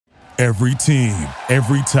Every team,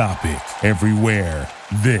 every topic, everywhere.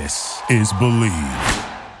 This is Believe.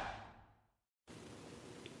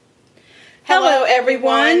 Hello,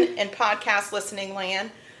 everyone in podcast listening land.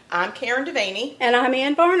 I'm Karen Devaney. And I'm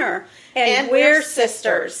Ann Varner. And we're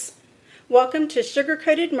sisters. Welcome to Sugar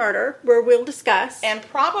Coated Murder, where we'll discuss and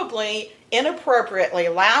probably inappropriately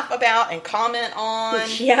laugh about and comment on.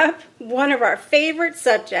 Yep, one of our favorite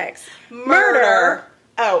subjects, murder.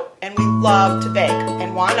 Oh, and we love to bake.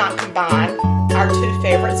 And why not combine our two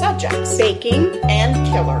favorite subjects? Baking and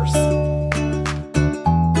killers.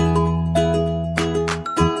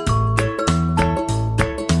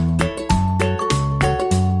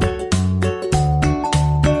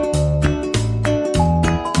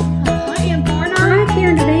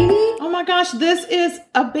 This is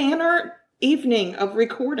a banner evening of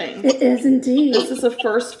recording. It is indeed. This is a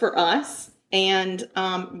first for us, and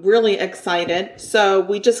really excited. So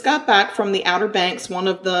we just got back from the Outer Banks, one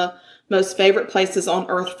of the most favorite places on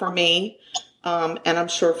earth for me, and I'm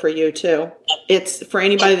sure for you too. It's, for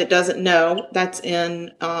anybody that doesn't know, that's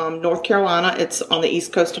in North Carolina. It's on the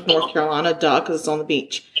east coast of North Carolina, because it's on the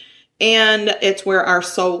beach. And it's where our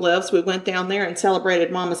soul lives. We went down there and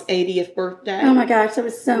celebrated Mama's 80th birthday. Oh my gosh, that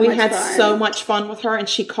was so much fun. We had so much fun with her, and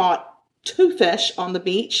she caught 2 fish on the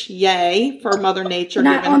beach. Yay for Mother Nature.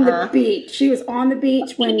 Not on the beach. She was on the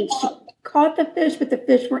beach when she caught the fish, but the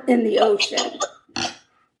fish were in the ocean.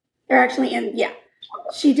 They're actually in,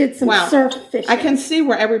 She did some surf fishing. I can see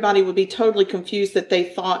where everybody would be totally confused that they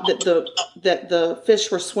thought that the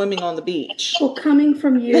fish were swimming on the beach. Well, coming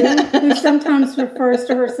from you, who sometimes refers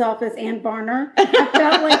to herself as Ann Varner, I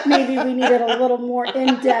felt like maybe we needed a little more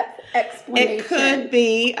in-depth explanation. It could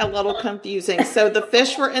be a little confusing. So the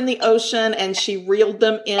fish were in the ocean, and she reeled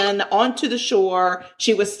them in onto the shore.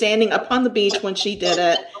 She was standing upon the beach when she did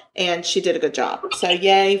it, and she did a good job. So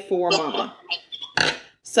yay for Mama.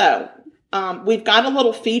 So we've got a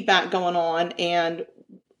little feedback going on, and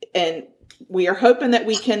we are hoping that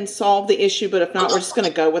we can solve the issue, but if not, we're just going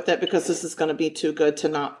to go with it because this is going to be too good to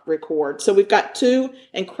not record. So we've got 2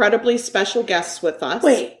 incredibly special guests with us.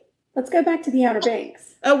 Wait, let's go back to the Outer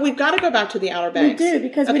Banks. Oh, we've got to go back to the Outer Banks. We do,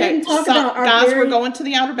 because we didn't talk about our guys, we're going to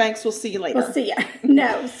the Outer Banks. We'll see you later. We'll see you.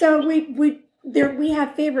 No, so we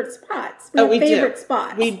have favorite spots. We do.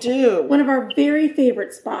 Spots. We do. One of our very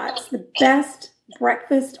favorite spots, the best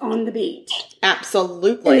breakfast on the beach.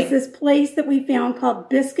 Absolutely. Is this place that we found called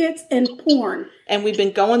Biscuits and Porn. And we've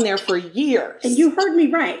been going there for years. And you heard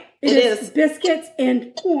me right. It is Biscuits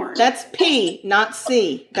and Porn. That's P, not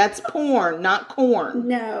C. That's porn, not corn.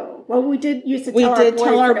 No. Well, we did used to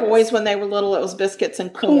tell our boys when they were little it was biscuits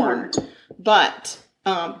and corn. But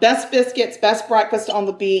best biscuits, best breakfast on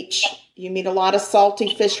the beach. You meet a lot of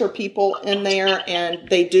salty fisher people in there, and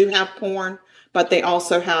they do have porn. But they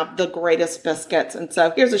also have the greatest biscuits. And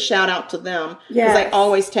so here's a shout out to them. Because they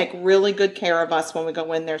always take really good care of us when we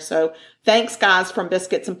go in there. So thanks, guys, from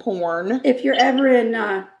Biscuits and Porn. If you're ever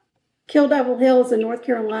in Kill Devil Hills in North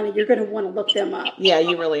Carolina, you're going to want to look them up. Yeah,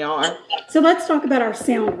 you really are. So let's talk about our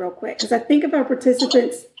sound real quick. Because I think if our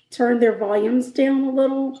participants turn their volumes down a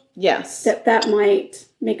little, yes, that might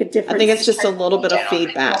make a difference. I think it's just a little bit of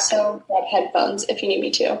feedback. Also, grab headphones if you need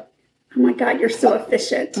me to. Oh my God, you're so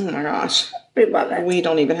efficient. Oh my gosh. We love it. We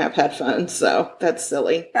don't even have headphones, so that's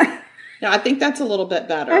silly. No, I think that's a little bit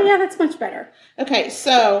better. Oh yeah, that's much better. Okay,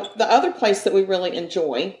 so the other place that we really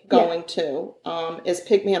enjoy going to is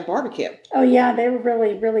Pigman Barbecue. Oh yeah, they were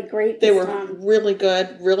really, really great They were really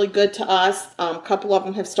good to us. A couple of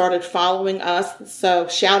them have started following us. So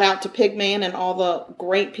shout out to Pigman and all the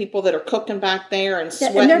great people that are cooking back there and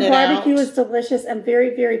sweating it out. And their barbecue is delicious. I'm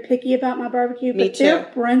very, very picky about my barbecue. Me but too.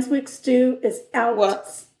 Their Brunswick stew is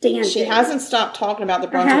outstanding. She hasn't stopped talking about the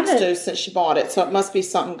Brunswick stew since she bought it, so it must be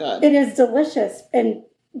something good. It is delicious. And,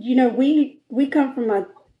 you know, we come from a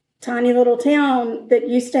tiny little town that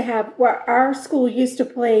used to have, where our school used to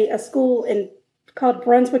play a school called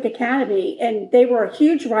Brunswick Academy, and they were a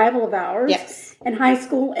huge rival of ours in high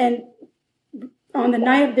school. And on the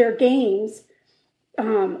night of their games,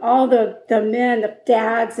 all the men, the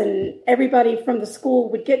dads, and everybody from the school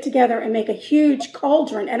would get together and make a huge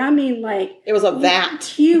cauldron. And I mean, like, it was a vat,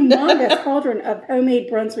 humongous cauldron of homemade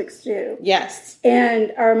Brunswick stew. Yes.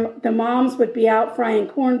 And the moms would be out frying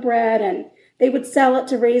cornbread, and they would sell it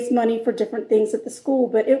to raise money for different things at the school.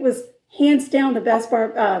 But it was hands down the best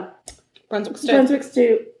Brunswick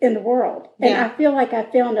stew in the world. And I feel like I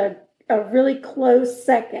found a really close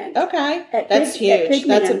second. Okay. That's huge.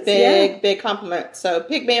 That's a big compliment. So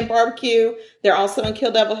Pigman Barbecue, they're also in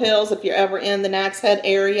Kill Devil Hills. If you're ever in the Nags Head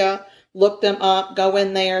area, look them up, go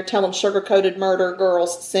in there, tell them Sugar Coated Murder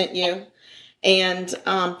Girls sent you. And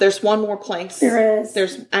there's one more place. There is.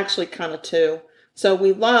 There's actually kind of two. So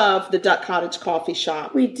we love the Duck Cottage Coffee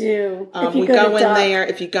Shop. We do. We go in there.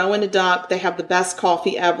 If you go into Duck, they have the best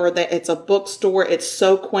coffee ever. It's a bookstore. It's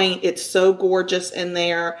so quaint. It's so gorgeous in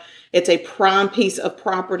there. It's a prime piece of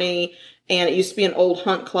property. And it used to be an old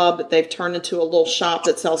hunt club that they've turned into a little shop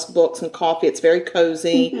that sells books and coffee. It's very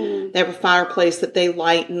cozy. Mm-hmm. They have a fireplace that they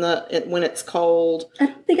light when it's cold. I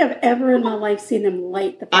don't think I've ever in my life seen them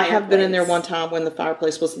light the fireplace. I have been in there one time when the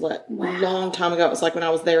fireplace was lit. Wow. A long time ago. It was like when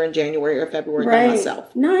I was there in January or February by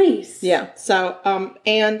myself. Nice. Yeah. So,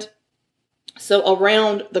 so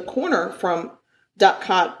around the corner from Duck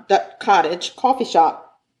Cottage Coffee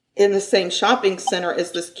Shop in the same shopping center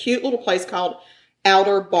is this cute little place called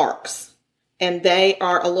Outer Barks. And they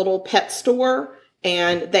are a little pet store,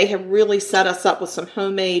 and they have really set us up with some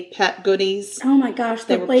homemade pet goodies. Oh my gosh.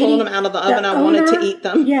 They were pulling them out of the oven. I wanted to eat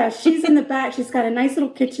them. Yeah, she's in the back. She's got a nice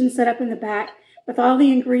little kitchen set up in the back with all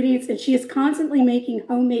the ingredients, and she is constantly making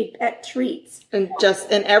homemade pet treats. And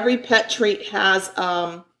every pet treat has,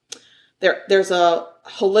 there's a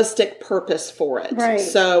holistic purpose for it. Right.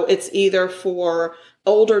 So it's either for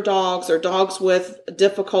older dogs or dogs with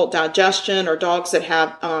difficult digestion or dogs that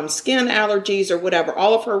have skin allergies or whatever.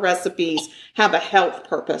 All of her recipes have a health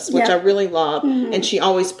purpose, which I really love. Mm-hmm. And she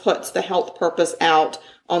always puts the health purpose out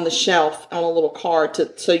on the shelf on a little card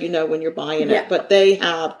so you know when you're buying it. But they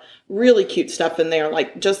have really cute stuff in there,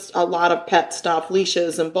 like just a lot of pet stuff,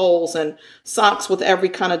 leashes and bowls and socks with every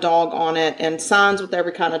kind of dog on it and signs with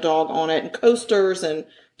every kind of dog on it and coasters and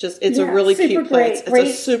it's a really cute place. It's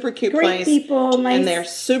a super cute place. People, nice. And they're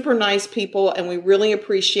super nice people, and we really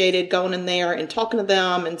appreciated going in there and talking to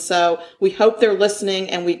them. And so we hope they're listening,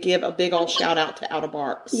 and we give a big old shout out to Outer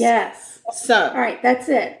Barks. Yes. So. All right, that's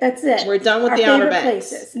it. We're done with the Outer Banks.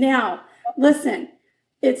 Places. Now, listen,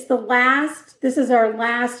 this is our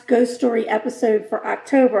last Ghost Story episode for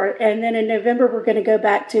October, and then in November we're going to go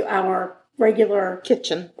back to our regular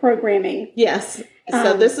kitchen programming. Yes.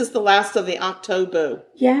 So this is the last of the October.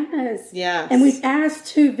 Yes. Yes. And we've asked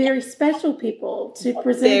two very special people to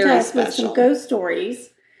present us with some ghost stories.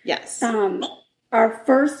 Yes. Our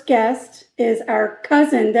first guest is our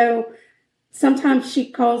cousin, though sometimes she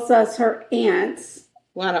calls us her aunts.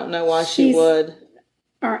 Well, I don't know why she would.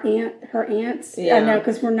 Her aunts? Yeah. I know,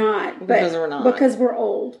 because we're not. Because we're not. Because we're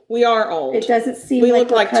old. We are old. It doesn't seem we like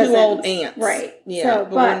look like cousins. two old aunts. Right. Yeah,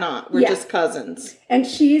 but we're not. We're just cousins. And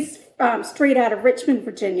she's straight out of Richmond,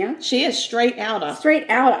 Virginia. She is straight out of.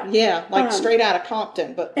 Yeah, like straight out of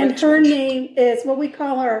Compton. But and Richmond. Her name is, what we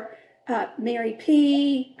call her, Mary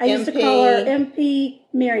P. I used to call her MP,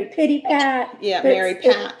 Mary Pitty Pat. Yeah, Mary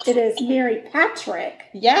Pat. It is Mary Patrick.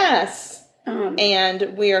 Yes.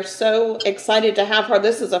 And we are so excited to have her.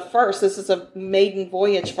 This is a first. This is a maiden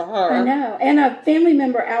voyage for her. I know. And a family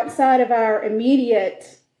member outside of our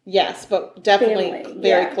immediate... Yes, but definitely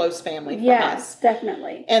very close family for us. Yes,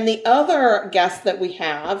 definitely. And the other guest that we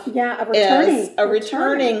have is a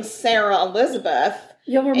returning Sarah Elizabeth.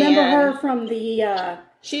 You'll remember her from the...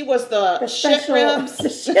 she was the shit ribs. The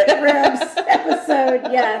shit ribs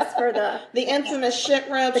episode, yes, for the infamous shit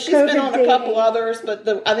ribs. She's been on a couple others,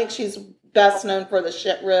 but I think she's best known for the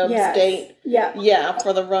shit ribs date. Yeah. Yeah,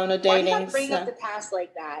 for the Rona dating. Why do you bring up the past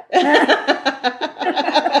like that?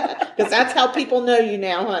 Because that's how people know you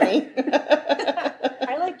now, honey.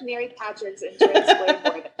 I like Mary Patrick's entrance way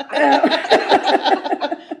more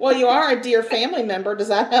than Well, you are a dear family member. Does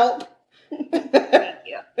that help? Thank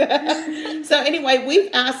you. So anyway, we've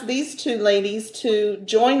asked these two ladies to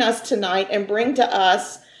join us tonight and bring to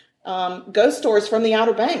us ghost stories from the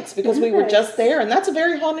Outer Banks, because we were just there, and that's a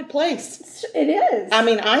very haunted place. It is. I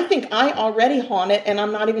mean, I think I already haunt it, and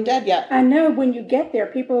I'm not even dead yet. I know, when you get there,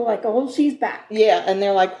 people are like, "Oh, she's back." Yeah, and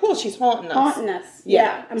they're like, "Oh, she's haunting us."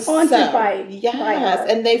 Yeah, I'm haunted by her.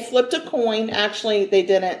 And they flipped a coin. Actually, they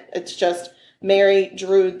didn't. It's just Mary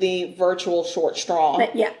drew the virtual short straw.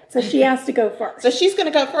 But so she has to go first. So she's going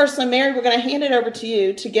to go first. So Mary, we're going to hand it over to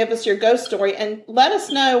you to give us your ghost story and let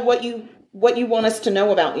us know what you want us to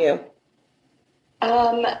know about you.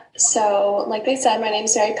 So like they said, my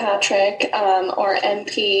name's Mary Patrick, or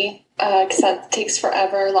MP, because that takes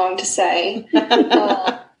forever long to say.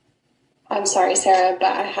 I'm sorry, Sarah,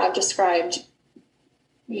 but I have described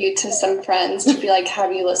you to some friends to be like,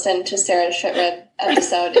 have you listened to Sarah's Shit Rib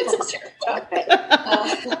episode? It's hysterical. Okay.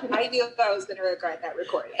 I knew I was going to regret that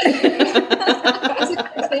recording. It's a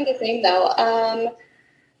nice thing to think, though.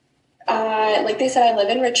 Like they said, I live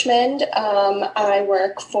in Richmond. I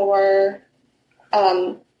work for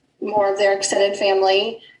more of their extended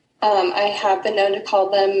family. I have been known to call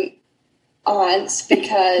them aunts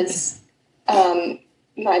because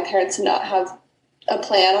my parents did not have a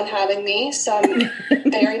plan on having me. So I'm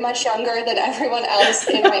very much younger than everyone else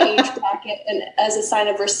in my age bracket. And as a sign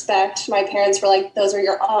of respect, my parents were like, those are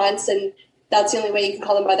your aunts. And that's the only way you can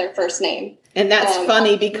call them by their first name. And that's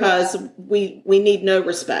funny because we need no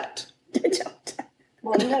respect.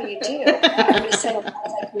 Well, no, you do. I'm just saying,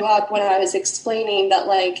 as I grew up, when I was explaining that,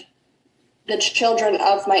 like, the children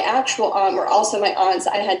of my actual aunt were also my aunts,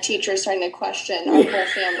 I had teachers starting to question our whole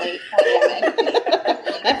family dynamic.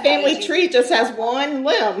 That family tree just has one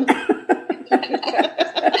limb.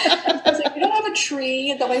 I was like, we don't have a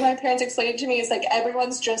tree. The way my parents explained it to me is like,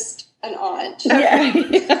 everyone's just an aunt. Okay.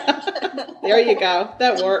 There you go.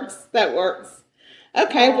 That works.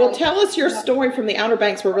 Okay, well, tell us your story from the Outer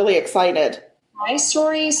Banks. We're really excited. My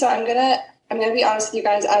story, so I'm gonna be honest with you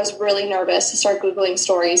guys. I was really nervous to start Googling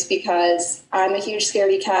stories because I'm a huge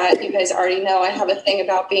scaredy cat. You guys already know I have a thing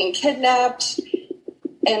about being kidnapped.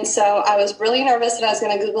 And so I was really nervous that I was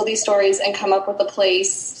going to Google these stories and come up with a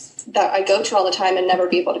place that I go to all the time and never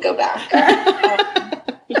be able to go back.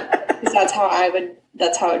 Because that's how it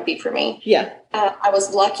would be for me. Yeah. I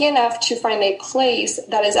was lucky enough to find a place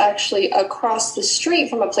that is actually across the street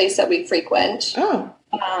from a place that we frequent. Oh.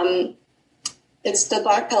 It's the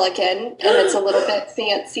Black Pelican, and it's a little bit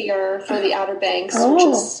fancier for the Outer Banks, which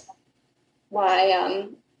is why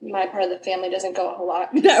my part of the family doesn't go a whole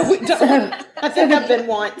lot. No, we don't. I think I've been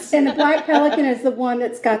once. And the Black Pelican is the one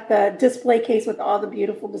that's got the display case with all the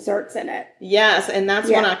beautiful desserts in it. Yes, and that's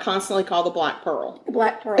one I constantly call the Black Pearl. The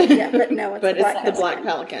Black Pearl, yeah, but no, it's, the Black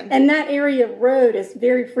Pelican. And that area of road is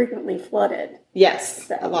very frequently flooded.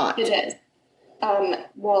 Yes, a lot. It is.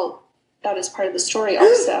 Well, that is part of the story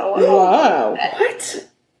also. Wow. What?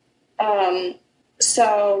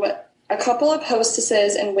 So a couple of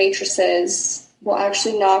hostesses and waitresses will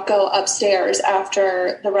actually not go upstairs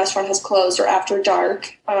after the restaurant has closed or after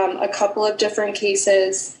dark. A couple of different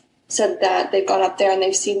cases said that they've gone up there and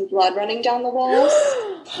they've seen blood running down the walls.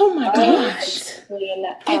 Oh my gosh.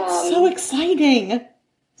 It's so exciting.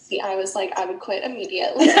 See, I was like, I would quit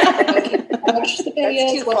immediately. Okay, I watched the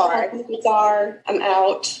videos, what the movies are, I'm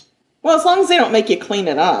out. Well, as long as they don't make you clean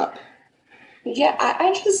it up. Yeah,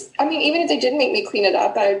 I mean, even if they did make me clean it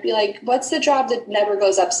up, I would be like, what's the job that never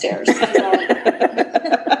goes upstairs? And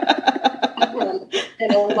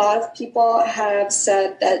a lot of people have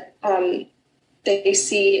said that they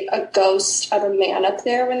see a ghost of a man up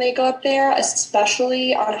there when they go up there,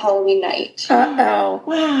 especially on Halloween night. Uh-oh.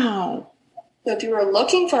 Wow. So if you were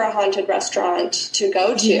looking for a haunted restaurant to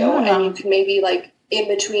go to, and you could maybe, like, in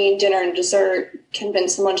between dinner and dessert,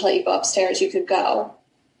 convince someone to let you go upstairs, you could go.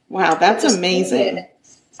 Wow, that's amazing.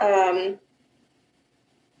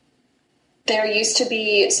 There used to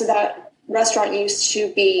be, so that restaurant used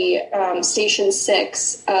to be Station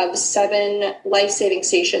 6 of 7 life-saving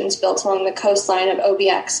stations built along the coastline of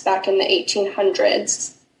OBX back in the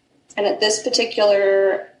 1800s. And at this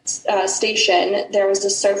particular station, there was a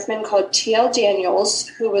surfman called T.L. Daniels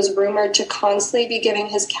who was rumored to constantly be giving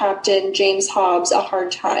his captain, James Hobbs, a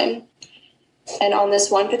hard time. And on this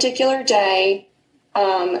one particular day,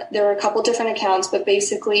 there were a couple different accounts, but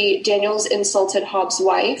basically Daniels insulted Hobbs'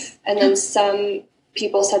 wife, and then some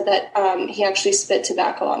people said that he actually spit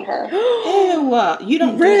tobacco on her. Ew, you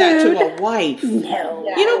don't do that to a wife. No.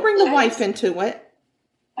 Yeah, you don't bring the wife into it.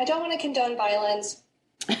 I don't want to condone violence.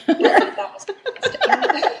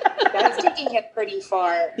 That's taking it pretty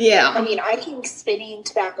far. Yeah. I mean, I think spitting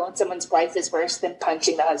tobacco on someone's wife is worse than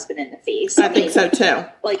punching the husband in the face. I think so too.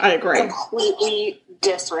 Like, I agree. Completely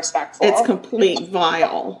disrespectful. It's complete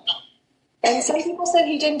vile. And some people said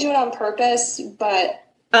he didn't do it on purpose, but...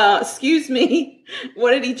 excuse me.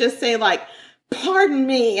 What did he just say? Like, pardon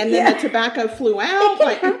me, and then the tobacco flew out?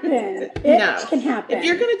 It can happen. It can happen. If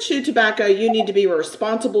you're going to chew tobacco, you need to be a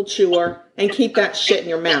responsible chewer and keep that shit in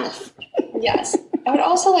your mouth. Yes. I would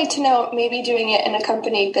also like to know, maybe doing it in a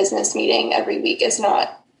company business meeting every week is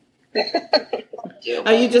not...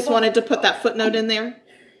 Oh, you just wanted to put that footnote in there?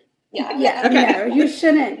 Yeah. Yeah, Okay. no, you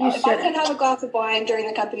shouldn't. If I can have a glass of wine during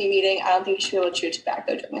the company meeting, I don't think you should be able to chew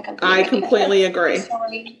tobacco during the company meeting. I completely agree.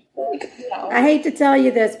 Sorry. No. I hate to tell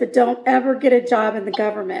you this, but don't ever get a job in the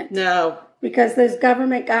government. No. Because those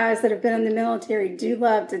government guys that have been in the military do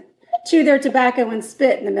love to chew their tobacco and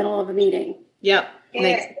spit in the middle of a meeting. Yep.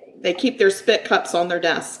 They keep their spit cups on their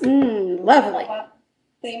desk. Lovely.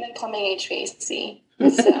 Same in plumbing HVAC.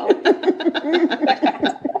 So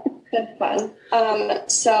good fun.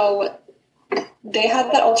 So they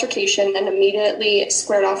had that altercation and immediately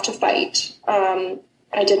squared off to fight. I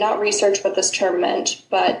did not research what this term meant,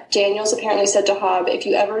 but Daniels apparently said to Hobb, if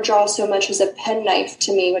you ever draw so much as a penknife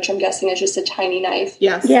to me, which I'm guessing is just a tiny knife,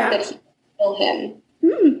 Yes. Yeah. that he would kill him.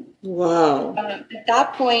 Wow. At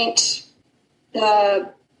that point,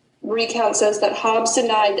 the recount says that Hobbs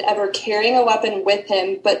denied ever carrying a weapon with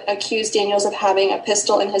him, but accused Daniels of having a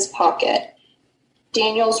pistol in his pocket.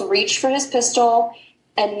 Daniels reached for his pistol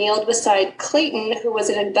and kneeled beside Clayton, who was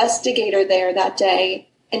an investigator there that day,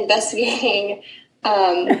 investigating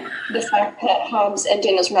the fact that Hobbs and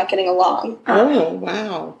Daniels were not getting along. Oh,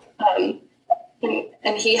 wow.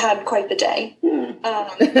 And he had quite the day.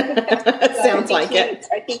 Sounds like it.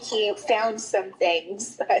 I think he found some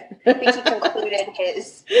things. I think he concluded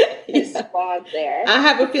his log there. I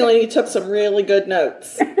have a feeling he took some really good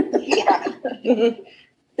notes. Yeah.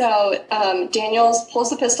 So Daniels pulls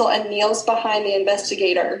the pistol and kneels behind the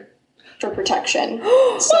investigator for protection.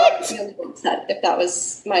 So I really upset if that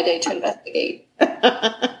was my day to investigate.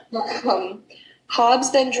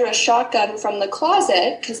 Hobbs then drew a shotgun from the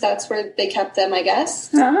closet, because that's where they kept them, I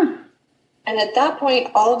guess. Huh. And at that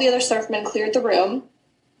point, all of the other surfmen cleared the room.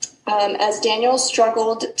 As Daniels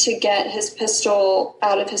struggled to get his pistol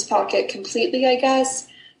out of his pocket completely, I guess,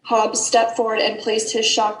 Hobbs stepped forward and placed his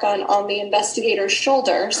shotgun on the investigator's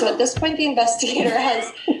shoulder. So at this point, the investigator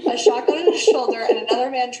has a shotgun on his shoulder and another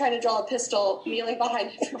man trying to draw a pistol kneeling behind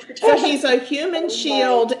him for protection. So he's a human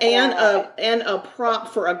shield and a prop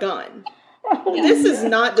for a gun. Yeah. This is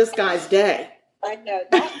not this guy's day. I know.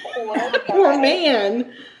 That Poor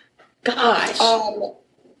man. Gosh.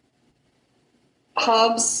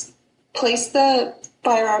 Hobbs placed the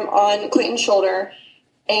firearm on Clayton's shoulder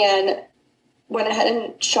and went ahead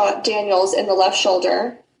and shot Daniels in the left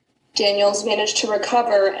shoulder. Daniels managed to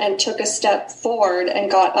recover and took a step forward and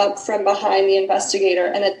got up from behind the investigator.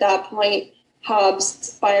 And at that point,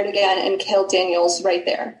 Hobbs fired again and killed Daniels right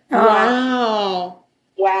there. Wow.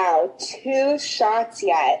 Wow. 2 shots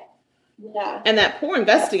yet. Yeah. And that poor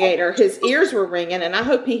investigator, his ears were ringing, and I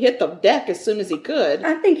hope he hit the deck as soon as he could.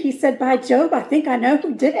 I think he said, by Job, I think I know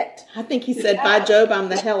who did it. I think he said, by Job, I'm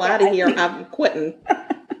the hell out of here. I'm quitting.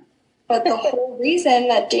 But the whole reason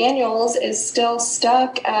that Daniels is still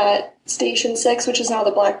stuck at Station 6, which is now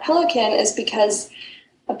the Black Pelican, is because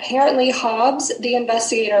apparently Hobbs, the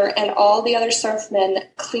investigator, and all the other surfmen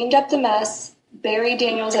cleaned up the mess, buried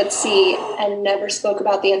Daniels at sea, and never spoke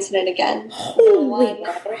about the incident again. Holy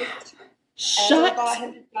Shut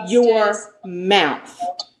your mouth.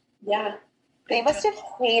 Yeah. They must have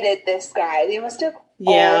hated this guy. They must have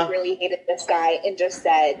Yeah. all really hated this guy and just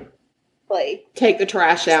said, like, Take the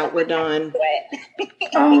trash out. We're done. quit.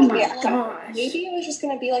 Oh my Yeah. gosh. Maybe it was just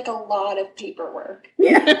going to be like a lot of paperwork.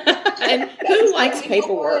 Yeah. And who likes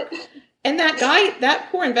paperwork? And that guy, that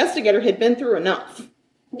poor investigator had been through enough.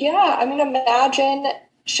 Yeah, I mean, imagine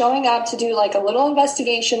showing up to do like a little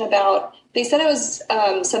investigation about, they said it was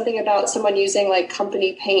something about someone using like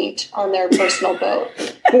company paint on their personal boat.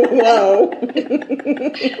 Whoa.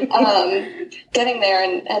 Getting there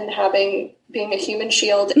and being a human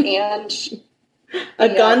shield and A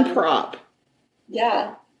gun prop.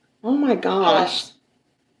 yeah. Oh my gosh.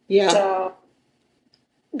 Yeah. So,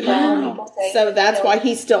 Wow. So that's why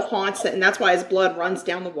he still haunts it, and that's why his blood runs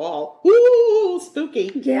down the wall. Ooh, spooky.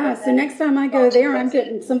 Yeah, so next time I go there, I'm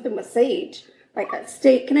getting something with sage. Like a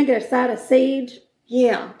steak. Can I get a side of sage?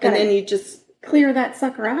 Yeah. And then you just, Clear that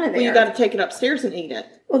sucker out of there. well, you got to take it upstairs and eat it.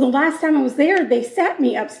 Well, the last time I was there, they sat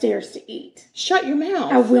me upstairs to eat. Shut your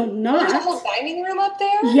mouth. I will There's a whole not. dining room up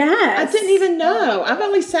there? Yes. I didn't even know. I've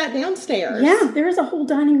only sat downstairs. Yeah, there's a whole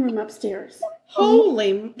dining room upstairs.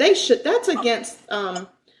 Holy, they should. That's against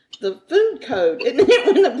the food code, isn't it?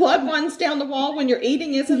 When the blood runs down the wall when you're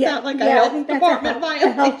eating, isn't that like a I health think that's department a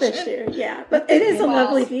violation? health issue, yeah. But it is a Wow.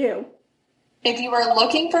 lovely view. If you were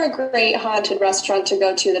looking for a great haunted restaurant to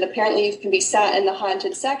go to, then apparently you can be sat in the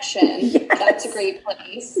haunted section. Yes. That's a great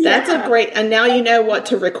place. That's a great, and now you know what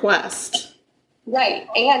to request. Right.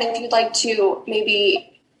 And if you'd like to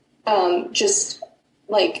maybe just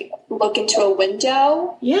like look into a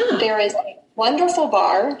window, Yeah. there is a wonderful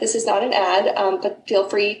bar. This is not an ad, but feel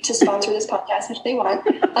free to sponsor this podcast if they want.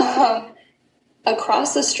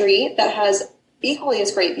 Across the street that has equally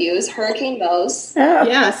as great views, Hurricane Moe's. Oh,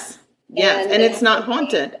 Yes. Yes. And it's not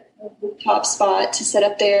haunted. Top spot to sit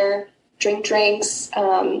up there, drink drinks.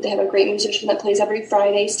 They have a great musician that plays every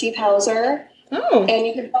Friday, Steve Hauser. Oh, And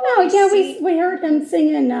you can Oh, yeah, we heard him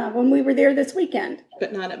singing when we were there this weekend.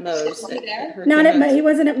 but not at Moe's. Was he there? At Hurricane Not at Moe's. he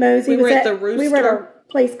wasn't at Moe's. He We was were at at the We were at Rooster.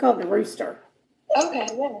 a place called the Rooster. Okay,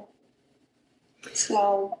 yeah.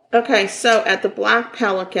 So Okay, so at the Black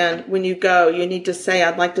Pelican, when you go, you need to say,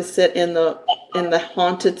 "I'd like to sit in the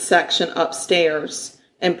haunted section upstairs,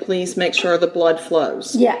 and please make sure the blood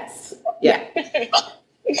flows." Yes. Yeah.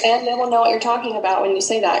 and they will know what you're talking about when you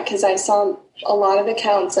say that, because I saw a lot of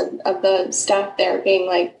accounts of the staff there being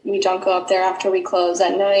like, we don't go up there after we close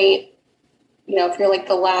at night. if you're like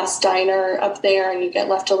the last diner up there and you get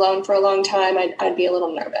left alone for a long time, I'd be a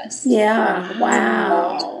little nervous. Yeah.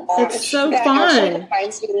 Wow. It's so That actually fun.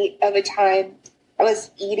 reminds me of a time I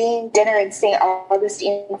was eating dinner in St.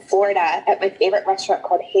 Augustine, Florida, at my favorite restaurant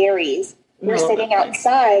called Harry's. We were sitting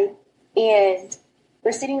outside, and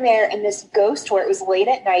we're sitting there, and this ghost tour, it was late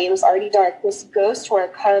at night, it was already dark, this ghost tour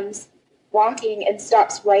comes walking and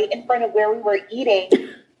stops right in front of where we were eating,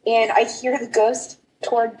 and I hear the ghost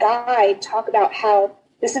tour guide talk about how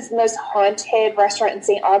this is the most haunted restaurant in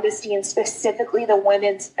St. Augustine, specifically the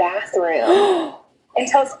women's bathroom, and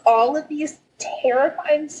tells all of these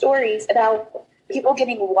terrifying stories about people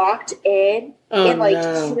getting locked in and like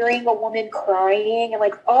hearing a woman crying and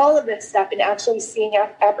like all of this stuff and actually seeing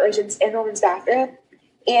apparitions in the women's bathroom.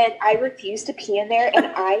 And I refused to pee in there, and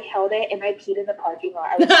I held it, and I peed in the parking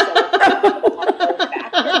lot. I was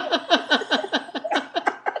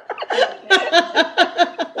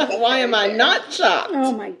so Why am I not shocked?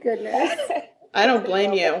 Oh my goodness. I don't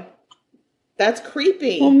blame you. That's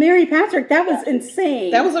creepy. Well, Mary Patrick, that was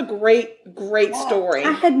insane. That was a great story.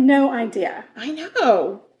 I had no idea. I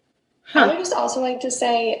know. I would just also like to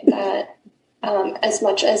say that as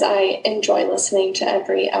much as I enjoy listening to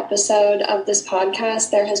every episode of this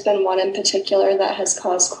podcast, there has been one in particular that has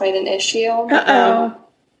caused quite an issue. Uh-oh.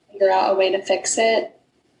 Figure out a way to fix it.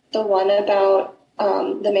 The one about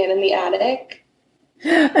the man in the attic.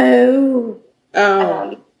 Oh.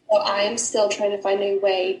 Oh. So I am still trying to find a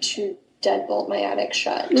way to deadbolt my attic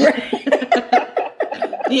shut.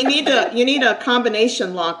 You need a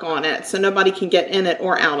combination lock on it so nobody can get in it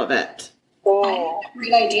or out of it. I have a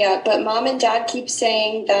great idea, but Mom and Dad keep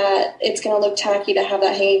saying that it's going to look tacky to have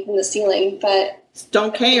that hanging from the ceiling, but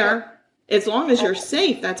Don't care. As long as you're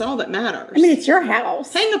safe, that's all that matters. I mean, it's your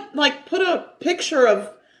house. Put a picture of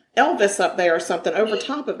Elvis up there or something over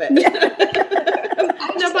top of it.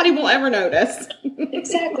 Nobody will ever notice.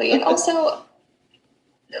 exactly. And also,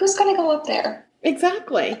 who's going to go up there?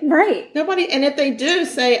 Exactly. Right. Nobody. And if they do,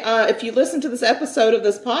 say, if you listen to this episode of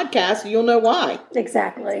this podcast, you'll know why.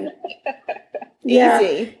 Exactly. Yeah.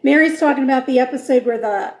 Easy. Mary's talking about the episode where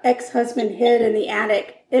the ex-husband hid in the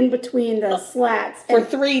attic in between the slats. For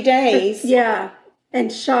 3 days. Yeah.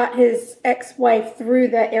 And shot his ex-wife through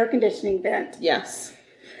the air conditioning vent. Yes.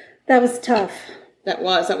 That was tough. That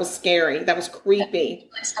was scary. That was creepy.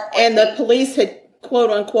 And the police had, quote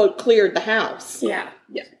unquote, cleared the house. Yeah.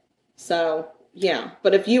 So, yeah.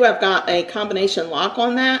 But if you have got a combination lock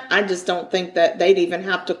on that, I just don't think that they'd even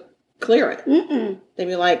have to clear it. Mm-mm. They'd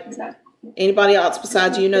be like, anybody else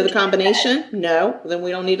besides you know the combination? No. Then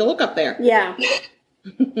we don't need to look up there. Yeah.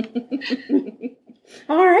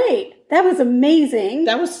 All right. That was amazing.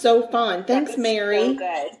 That was so fun. Thanks, Mary. So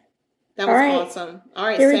good. That was All right. awesome. All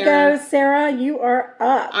right, Here Sarah. we go. Sarah, you are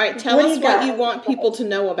up. All right, tell us what got? you want people to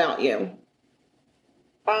know about you.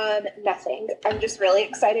 Nothing. I'm just really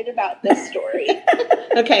excited about this story.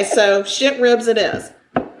 Okay, so shit ribs it is.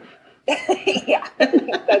 Yeah,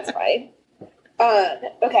 that's fine.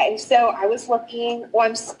 Okay, so I was looking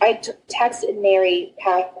once. I texted Mary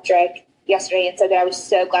Patrick yesterday and said that I was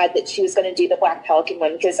so glad that she was going to do the Black Pelican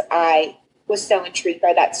one because I was so intrigued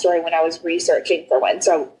by that story when I was researching for one.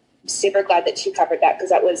 So I'm super glad that she covered that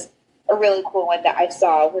because that was a really cool one that I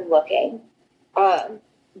saw when looking.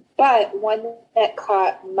 But one that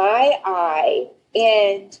caught my eye,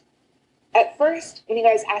 and at first when you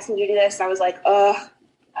guys asked me to do this, I was like,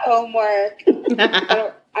 homework.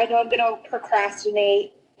 I know I'm going to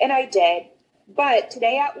procrastinate, and I did. But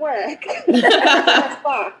today at work,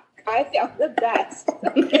 I found the best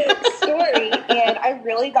story, and I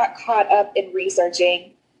really got caught up in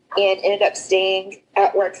researching and ended up staying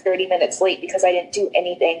at work 30 minutes late because I didn't do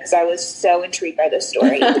anything because I was so intrigued by the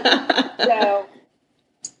story. So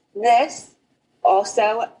this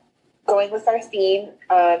also, going with our theme,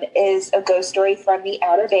 is a ghost story from the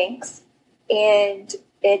Outer Banks, and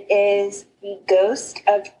it is the ghost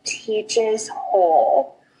of Teach's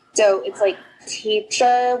Hole. So it's like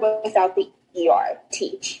teacher without the ER,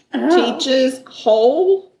 teach. Oh. Teach's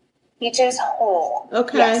Hole? Teach's Hole.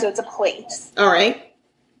 Okay. Yeah, so it's a place. All right.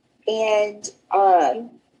 And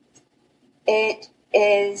it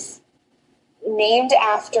is named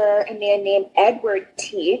after a man named Edward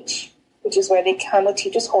Teach, which is where they come with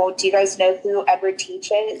Teach's Hole. Do you guys know who Edward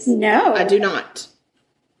Teach is? No. I do not.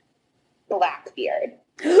 Blackbeard.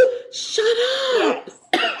 Shut up! Yes,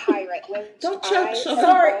 the pirate. Which Don't choke, I Sean.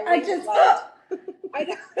 Sorry, I always just... loved. I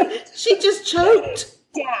know. She just choked.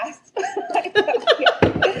 Yes.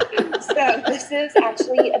 So this is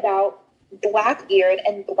actually about Blackbeard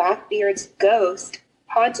and Blackbeard's ghost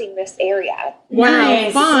haunting this area. Wow,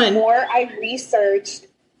 Nice. The fun. more I researched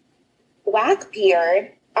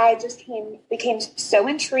Blackbeard, I just became so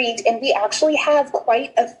intrigued, and we actually have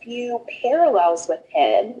quite a few parallels with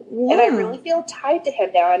him, and I really feel tied to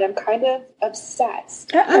him now, and I'm kind of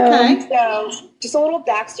obsessed. Okay. So, just a little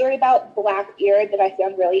backstory about Blackbeard that I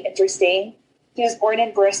found really interesting. He was born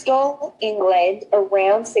in Bristol, England,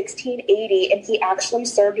 around 1680, and he actually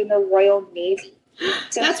served in the Royal Navy.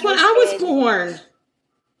 So that's when I was born.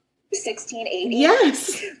 1680?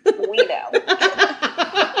 Yes. We know.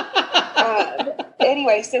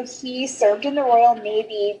 Anyway, so he served in the Royal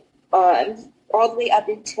Navy all the way up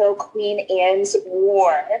until Queen Anne's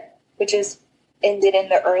War, which ended in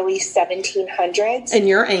the early 1700s. And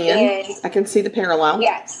you're Anne. I can see the parallel.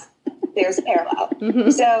 Yes, there's a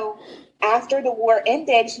parallel. So after the war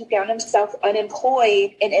ended, he found himself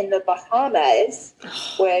unemployed and in the Bahamas,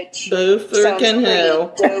 which sounds pretty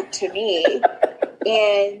dope to me.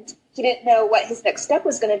 And he didn't know what his next step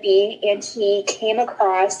was going to be, and he came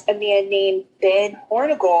across a man named Ben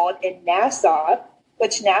Hornigold in Nassau,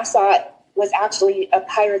 which Nassau was actually a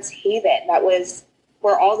pirate's haven. That was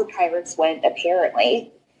where all the pirates went,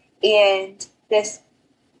 apparently. And this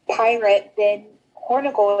pirate, Ben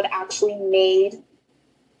Hornigold, actually made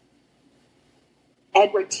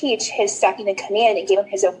Edward Teach his second in command and gave him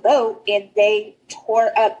his own boat, and they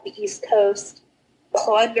tore up the East Coast,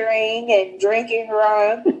 plundering and drinking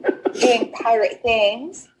rum, doing pirate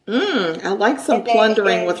things. I like some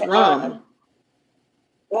plundering with rum.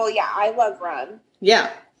 Well, yeah, I love rum. Yeah.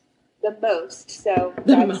 The most, so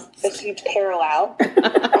that's a huge parallel.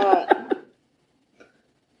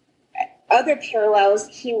 Other parallels,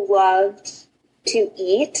 he loved to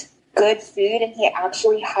eat good food, and he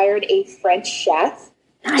actually hired a French chef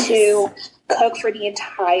to cook for the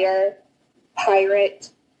entire pirate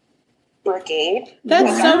brigade.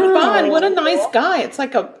 That's so fun. What a nice guy. It's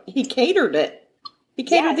like he catered it. He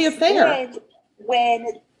catered the affair. And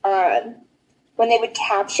when they would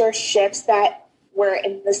capture ships that were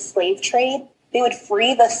in the slave trade, they would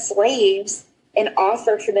free the slaves and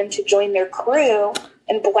offer for them to join their crew.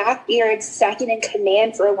 And Blackbeard's second in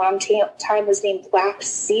command for a long time was named Black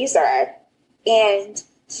Caesar. And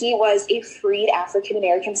he was a freed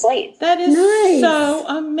African-American slave. That is so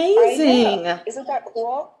amazing. Isn't that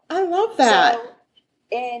cool? I love that. So,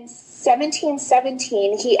 in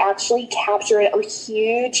 1717, he actually captured a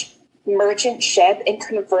huge merchant ship and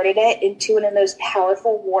converted it into one of the most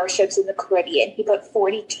powerful warships in the Caribbean. He put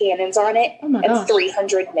 40 cannons on it and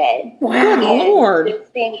 300 men. Wow. Good Lord. This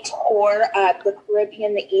thing tore up the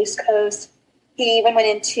Caribbean, the East Coast. He even went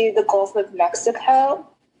into the Gulf of Mexico.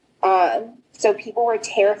 So people were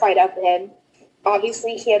terrified of him.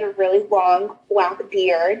 Obviously, he had a really long black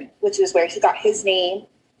beard, which is where he got his name.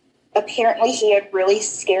 Apparently, he had really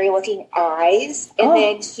scary-looking eyes. And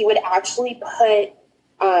then he would actually put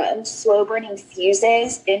slow-burning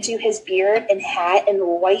fuses into his beard and hat and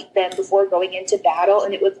light them before going into battle,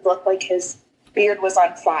 and it would look like his beard was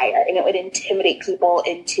on fire, and it would intimidate people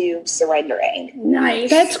into surrendering.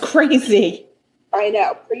 Nice. That's crazy. I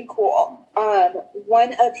know, pretty cool.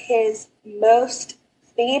 One of his most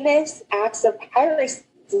famous acts of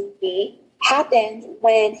piracy happened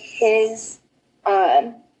when his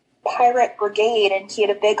pirate brigade, and he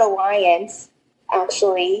had a big alliance,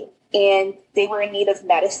 actually, and they were in need of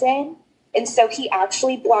medicine. And so he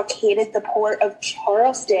actually blockaded the port of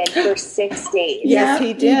Charleston for 6 days. Yes,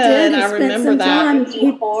 he did. I remember that.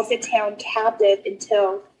 He held the town captive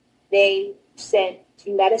until they sent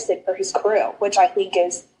medicine for his crew, which I think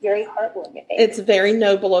is very heartwarming. It's very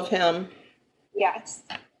noble of him. Yes.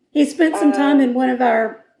 He spent some time in one of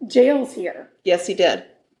our jails here. Yes, he did.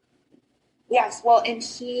 Yes, well, and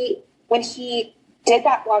when he did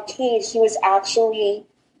that blockade, he was actually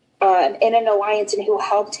in an alliance, and who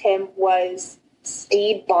helped him was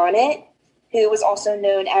Stede Bonnet, who was also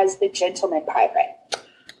known as the Gentleman Pirate.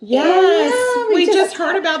 Yes, we just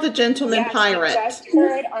heard about the Gentleman Pirate. We just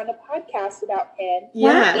heard on a podcast about him.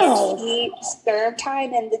 Yes. Wow. He served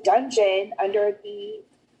time in the dungeon under the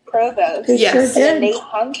provost. Yes. And they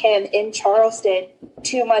hung him in Charleston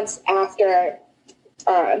 2 months after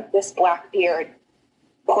this Blackbeard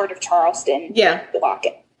Port of Charleston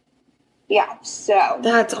debacle. Yeah, so.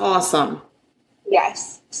 That's awesome.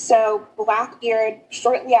 Yes. So Blackbeard,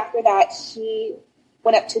 shortly after that, he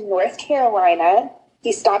went up to North Carolina.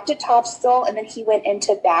 He stopped at Topsail, and then he went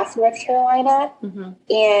into Bath, North Carolina,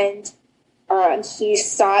 and he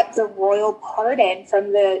sought the royal pardon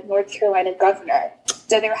from the North Carolina governor.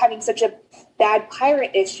 So they were having such a bad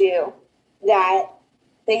pirate issue that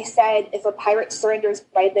they said if a pirate surrenders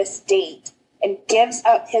by this date and gives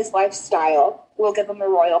up his lifestyle, we'll give him a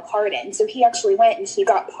royal pardon. So he actually went and he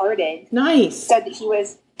got pardoned. Nice. Said that he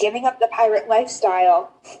was giving up the pirate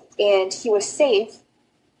lifestyle and he was safe.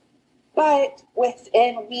 But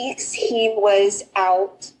within weeks, he was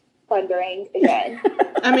out plundering again.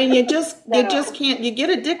 I mean, you just can't. You get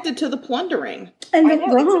addicted to the plundering. And I the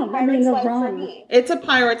know, it's a rum. I mean, pirate's the life for rum. me. It's a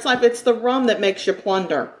pirate's life. It's the rum that makes you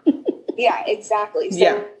plunder. Yeah, exactly. So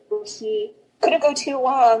Yeah. he couldn't go too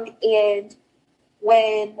long, and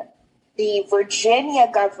when the Virginia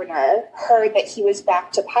governor heard that he was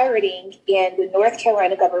back to pirating, and the North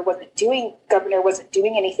Carolina governor wasn't doing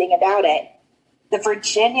anything about it, the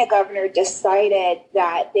Virginia governor decided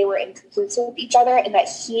that they were in cahoots with each other and that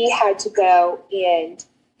he had to go and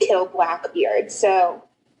kill Blackbeard. So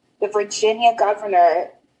the Virginia governor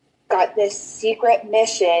got this secret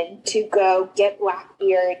mission to go get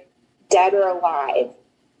Blackbeard dead or alive.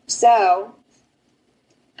 So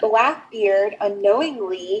Blackbeard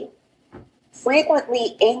unknowingly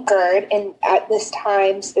frequently anchored, and at this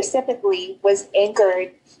time specifically was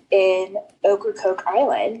anchored in Ocracoke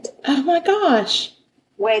Island, Oh my gosh!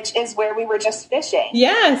 which is where we were just fishing.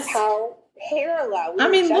 Yes. How parallel. We I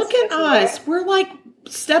were mean, just look at fishing us. there. We're like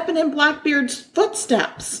stepping in Blackbeard's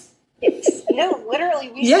footsteps. No,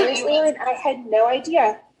 literally, we Yeah. seriously, and I had no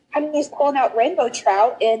idea. I mean, he's pulling out rainbow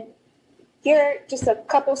trout, and here, just a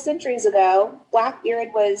couple centuries ago, Blackbeard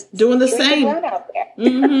was Doing the drinking same. rum out there.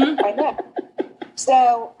 Mm-hmm. I know.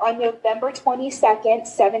 So on November 22nd,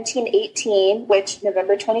 1718, which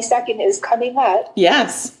November 22nd is coming up,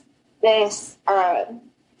 Yes. this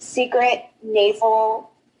secret naval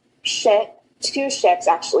ship, two ships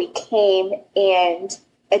actually, came and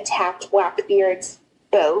attacked Blackbeard's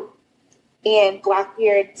boat. And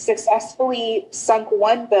Blackbeard successfully sunk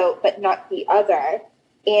one boat, but not the other.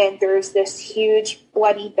 And there's this huge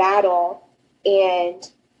bloody battle. And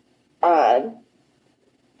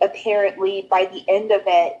apparently by the end of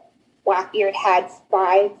it, Blackbeard had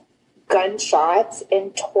 5 gunshots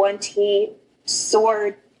and 20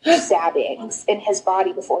 sword stabbings in his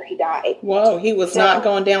body before he died. Whoa, he was not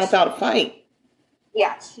going down without a fight.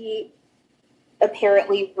 Yeah, he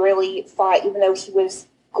apparently really fought, even though he was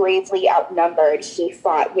gravely outnumbered. He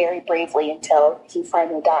fought very bravely until he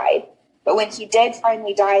finally died. But when he did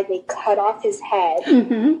finally die, they cut off his head,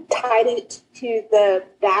 Mm-hmm. tied it to the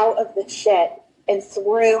bow of the ship, and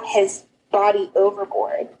threw his body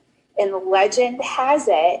overboard. And the legend has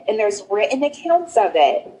it, and there's written accounts of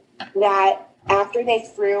it, that after they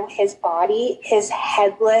threw his body, his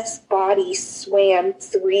headless body swam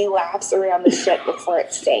 3 laps around the ship before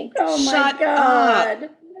it sank. Oh my Shut God.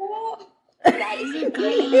 That is a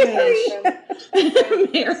great Mary.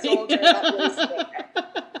 soldier that was there.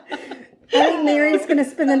 I think Mary's going to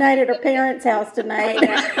spend the night at her parents' house tonight.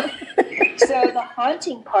 So the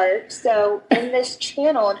haunting part, so in this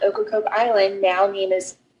channel in Ocracoke Island, now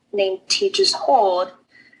named Teach's Hold,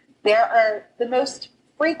 there are the most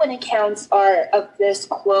frequent accounts are of this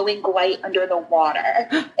glowing light under the water,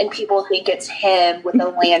 and people think it's him with a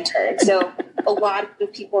lantern. So a lot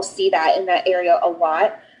of people see that in that area a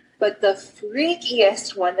lot. But the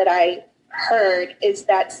freakiest one that I heard is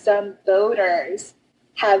that some boaters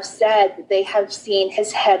have said that they have seen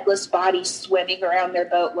his headless body swimming around their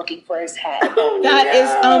boat looking for his head. That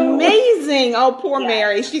is amazing. Oh, poor Yeah.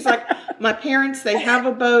 Mary. She's like, my parents, they have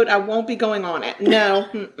a boat. I won't be going on it. No.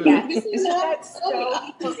 Mm-mm. Yeah, isn't that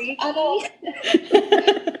so freaky?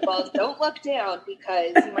 Well, don't look down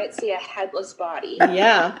because you might see a headless body.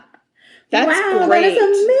 Yeah. That's wow, great. that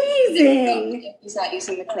is amazing. He's not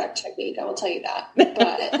using the correct technique, I will tell you that. But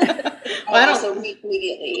I I'll don't- also read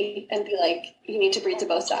immediately and be like, you need to breathe to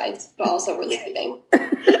both sides, but also really breathing.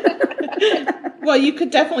 Well, you could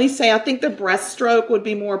definitely say, I think the breaststroke would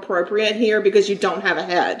be more appropriate here because you don't have a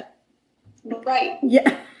head. Right.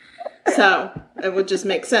 Yeah. So it would just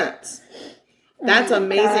make sense. That's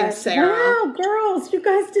amazing, Gosh. Sarah. Wow, girls, you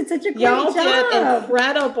guys did such a great Y'all did job.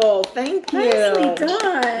 incredible. Thank you. Nicely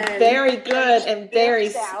done. Very good and very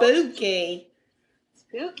Out. spooky.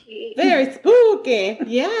 Spooky. Very spooky.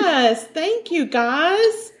 Yes. Thank you,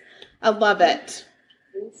 guys. I love it.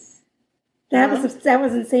 That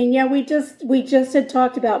was insane. Yeah, we just had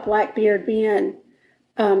talked about Blackbeard being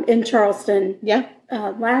in Charleston Yeah.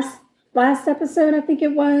 last episode. I think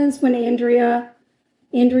it was when Andrea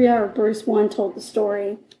or Bruce One told the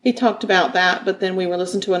story. He talked about that, but then we were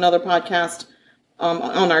listening to another podcast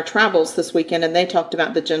on our travels this weekend, and they talked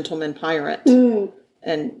about the gentleman pirate Mm.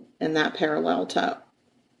 and that parallel to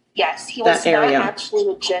Yes, he That was area. not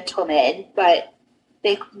actually a gentleman, but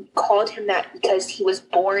they called him that because he was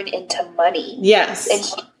born into money. yes, And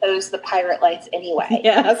he chose the pirate life anyway.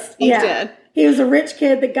 yes, he Yeah. did. He was a rich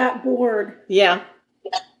kid that got bored. Yeah,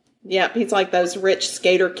 yeah. He's like those rich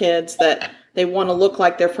skater kids that they want to look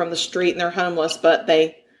like they're from the street and they're homeless, but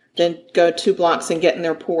they then go 2 blocks and get in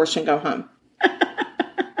their Porsche and go home.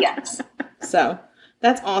 Yes. So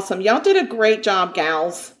that's awesome. Y'all did a great job,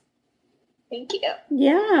 gals. Thank you.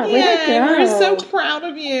 Yeah, way to Yay, go. we're so proud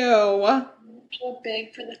of you. So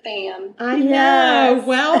big for the fam. I Yes. know.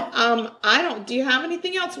 Well, do you have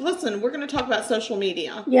anything else? Listen, we're going to talk about social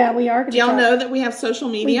media. Yeah, we are. Do y'all know that we have social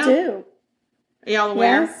We media? do. Are y'all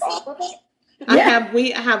aware? Yes. All of it?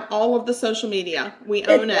 We have all of the social media. We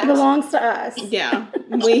own It it. belongs to us. Yeah,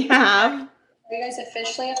 we have. Are you guys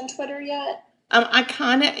officially on Twitter yet? I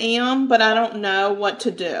kind of am, but I don't know what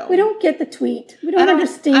to do. We don't get the tweet. We I don't don't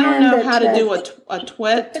understand. I don't know the- how to the- do a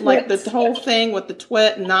twit, like the whole thing with the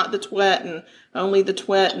twit and not the twit and only the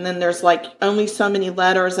twit, and then there's like only so many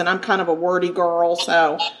letters, and I'm kind of a wordy girl,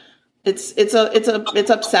 so it's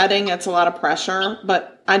upsetting. It's a lot of pressure,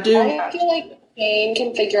 but I do. I feel like Jane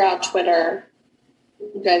can figure out Twitter.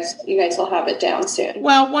 You guys will have it down soon.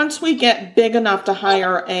 Well, once we get big enough to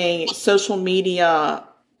hire a social media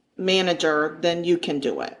manager, then you can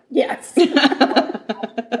do it. Yes.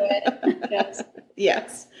 Yes.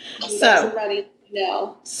 Yes. You guys So, are ready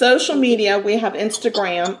now. social media, we have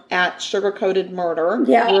Instagram at Sugarcoated Murder.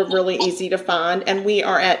 Yeah. We're really easy to find, and we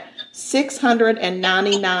are at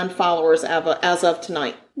 699 followers as of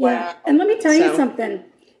tonight. Yeah. And let me tell you So- something.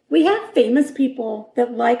 We have famous people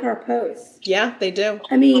that like our posts. Yeah, they do.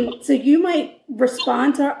 I mean, so you might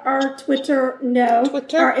respond to our Twitter,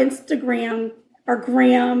 Twitter? our Instagram, our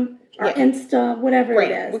Gram, our Yeah. Insta, whatever it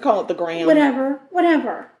Gram. is. We call it the gram.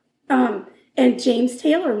 Whatever. And James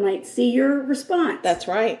Taylor might see your response. That's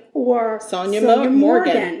right. Or Sonia Morgan.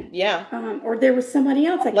 Morgan. Yeah. Or there was somebody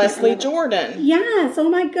else. I can't Leslie remember. Jordan. Yes. Oh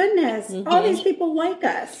my goodness. Mm-hmm. All these people like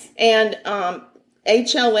us. And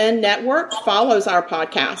HLN Network follows our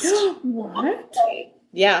podcast. What?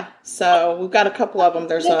 Yeah. So we've got a couple of them.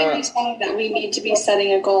 There's It's very sad that we need to be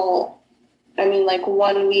setting a goal. I mean, like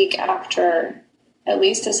 1 week after at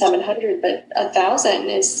least a 700, but 1,000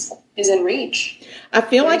 is in reach. I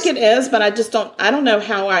feel like it is, but I don't know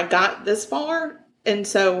how I got this far. And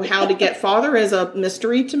so how to get farther is a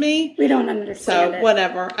mystery to me. We don't So understand it.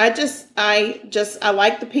 whatever. I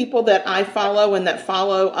like the people that I follow and that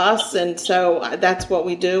follow us. And so that's what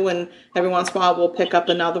we do. And every once in a while we'll pick up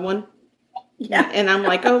another one. Yeah. And I'm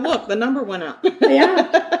like, oh, look, the number went up.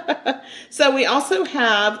 Yeah. So we also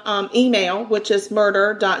have email, which is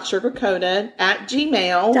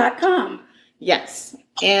murder.sugarcoated@gmail.com. .com. Yes.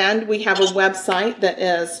 And we have a website that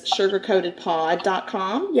is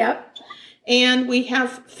sugarcoatedpod.com. Yep. And we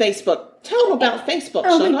have Facebook. Tell them about Facebook,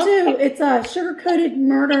 Oh, Sugar. we do. It's a Sugar Coated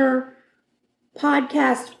Murder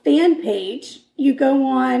podcast fan page. You go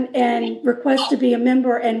on and request to be a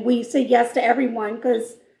member, and we say yes to everyone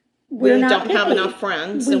because We we're not don't have paid. enough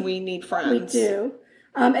friends, We- and we need We friends. do.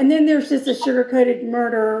 And then there's just a Sugar Coated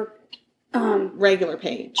Murder Regular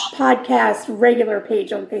page. podcast regular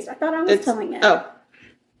page on Facebook. I thought I was It's- telling it. Oh,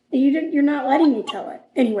 You're not letting me tell it.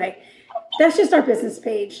 Anyway, that's just our business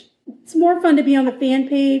page. It's more fun to be on the fan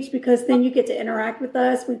page because then you get to interact with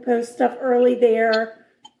us. We post stuff early there.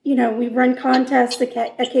 You know, we run contests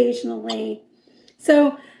occasionally.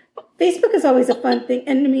 So Facebook is always a fun thing.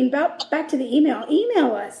 And I mean, back to the email.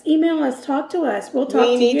 Email us, talk to us. We'll talk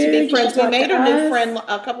we to need you. to be You can friends. We talk made to a new us. friend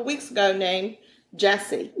a couple weeks ago named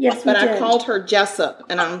Jessie. Yes, we But I did. called her Jessup,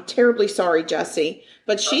 and I'm terribly sorry, Jessie.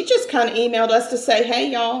 But she just kind of emailed us to say, hey,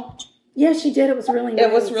 y'all. Yeah, she did. It was really nice.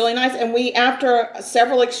 It was really nice. And we, after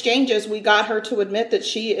several exchanges, we got her to admit that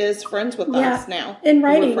she is friends with us now. In We're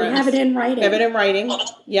writing. We friends. have it in writing. Have it in writing.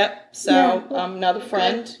 Yep. So, Yeah. another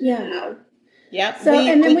friend. Yeah. Yep. So,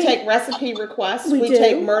 and then we we- take recipe requests. We We do.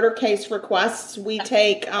 take murder case requests. We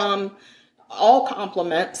take all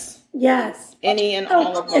compliments. Yes. Any and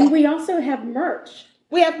all of them. And we also have merch.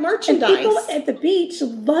 We have And merchandise. people at the beach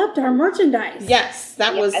loved our merchandise. Yes,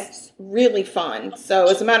 that was Yes. really fun. So,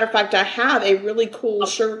 as a matter of fact, I have a really cool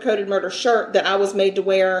Sugar-Coated Murder shirt that I was made to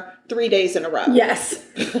wear 3 days in a row. Yes.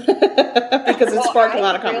 Because it sparked a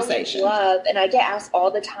lot of I conversation. Really love, and I get asked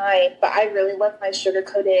all the time, but I really love my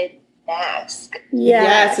sugar-coated mask.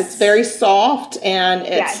 Yes, it's very soft and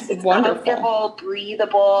it's It's wonderful. comfortable,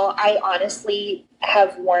 breathable. I honestly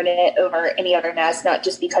have worn it over any other mask, not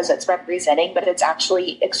just because it's representing, but it's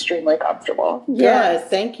actually extremely comfortable. Good,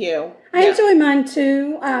 thank you. I Yeah. enjoy mine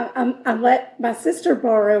too. I let my sister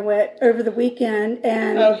borrow it over the weekend,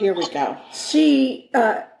 and Oh, here we go. she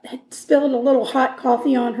had spilled a little hot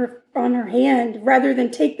coffee on her hand. Rather than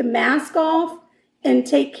take the mask off and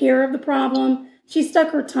take care of the problem, She stuck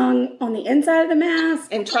her tongue on the inside of the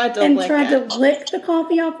mask and tried to lick the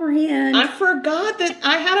coffee off her hand. I forgot that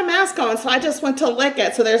I had a mask on, so I just went to lick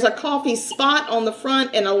it. So there's a coffee spot on the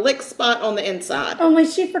front and a lick spot on the inside. Only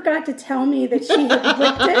she forgot to tell me that she had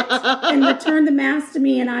licked it and returned the mask to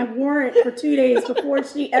me, and I wore it for 2 days before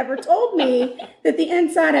she ever told me that the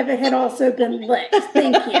inside of it had also been licked.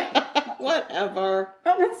 Thank you. Whatever.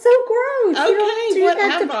 Oh, that's so gross. Okay, you don't do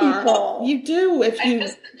whatever. That to people. You do if you.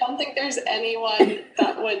 I don't think there's anyone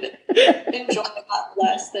that would enjoy that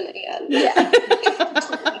less than Anne. Yeah.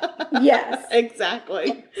 Yes.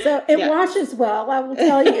 Exactly. So it washes well. I will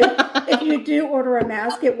tell you, if you do order a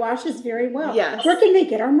mask, it washes very well. Yes. Where can they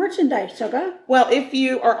get our merchandise, Sugar? Well, if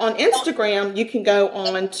you are on Instagram, you can go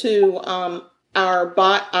on to our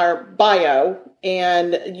bio,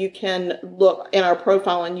 and you can look in our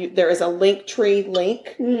profile, and there is a Linktree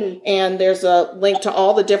link, and there's a link to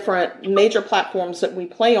all the different major platforms that we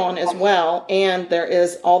play on as well, and there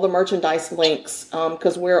is all the merchandise links,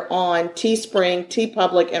 because we're on Teespring,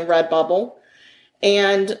 TeePublic, and Redbubble,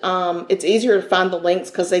 and it's easier to find the links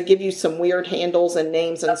because they give you some weird handles and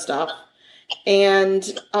names and stuff.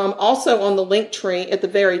 And also on the Linktree at the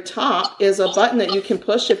very top is a button that you can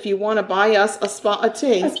push if you want to buy us a spot of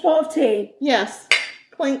tea. A spot of tea. Yes.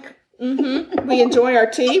 Clink. We enjoy our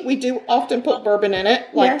tea. We do often put bourbon in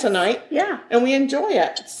it, like tonight. Yeah. And we enjoy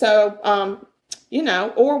it. So,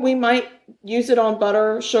 or we might use it on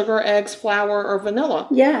butter, sugar, eggs, flour, or vanilla.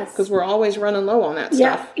 Yes. Because we're always running low on that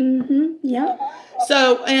stuff. Yeah.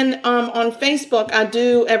 So, and on Facebook, I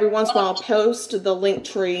do every once in a while post the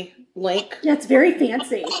Linktree link. Yeah, it's very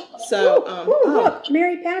fancy. So, look,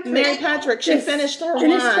 Mary Patrick. She finished her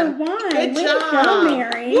wine. Good Way job. to go,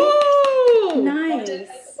 Mary. Woo! Nice.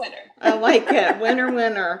 I like it.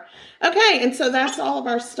 Winner. Okay, and so that's all of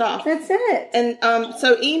our stuff. That's it. And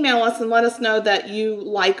so email us and let us know that you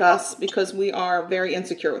like us, because we are very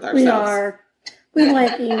insecure with ourselves. We are. We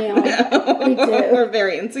like email. We do. We're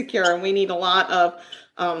very insecure, and we need a lot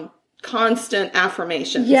of constant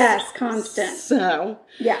affirmations. Yes, constant. So,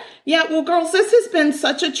 yeah. Well, girls, this has been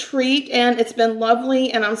such a treat, and it's been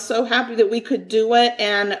lovely, and I'm so happy that we could do it,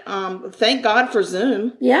 and thank God for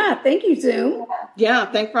Zoom. Yeah, thank you, Zoom.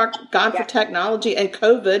 Yeah, thank God for technology and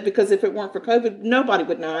COVID, because if it weren't for COVID, nobody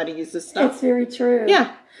would know how to use this stuff. It's very true.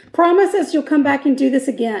 Yeah. Promise us you'll come back and do this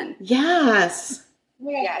again. Yes.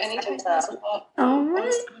 Yeah, anytime possible. All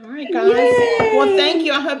right. All right, guys. Yay. Well, thank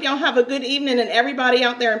you. I hope y'all have a good evening, and everybody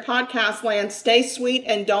out there in podcast land, stay sweet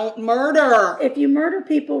and don't murder. If you murder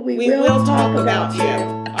people, we will talk about you.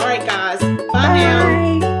 All right, guys. Bye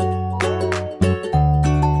now.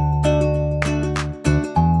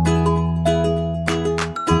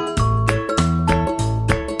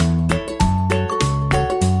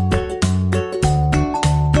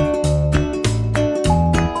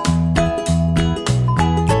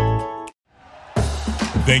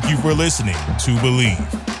 Thank you for listening to Believe.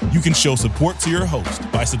 You can show support to your host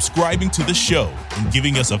by subscribing to the show and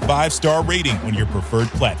giving us a 5-star rating on your preferred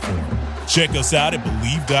platform. Check us out at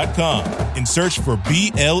Believe.com and search for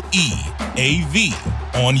BLEAV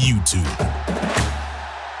on YouTube.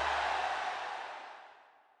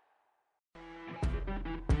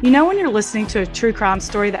 You know when you're listening to a true crime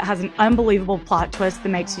story that has an unbelievable plot twist that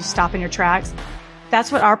makes you stop in your tracks? That's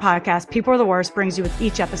what our podcast, People Are the Worst, brings you with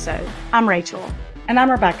each episode. I'm Rachel. And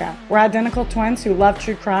I'm Rebecca. We're identical twins who love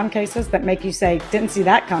true crime cases that make you say, didn't see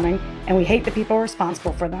that coming, and we hate the people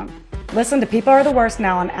responsible for them. Listen to People Are the Worst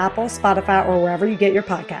now on Apple, Spotify, or wherever you get your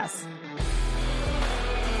podcasts.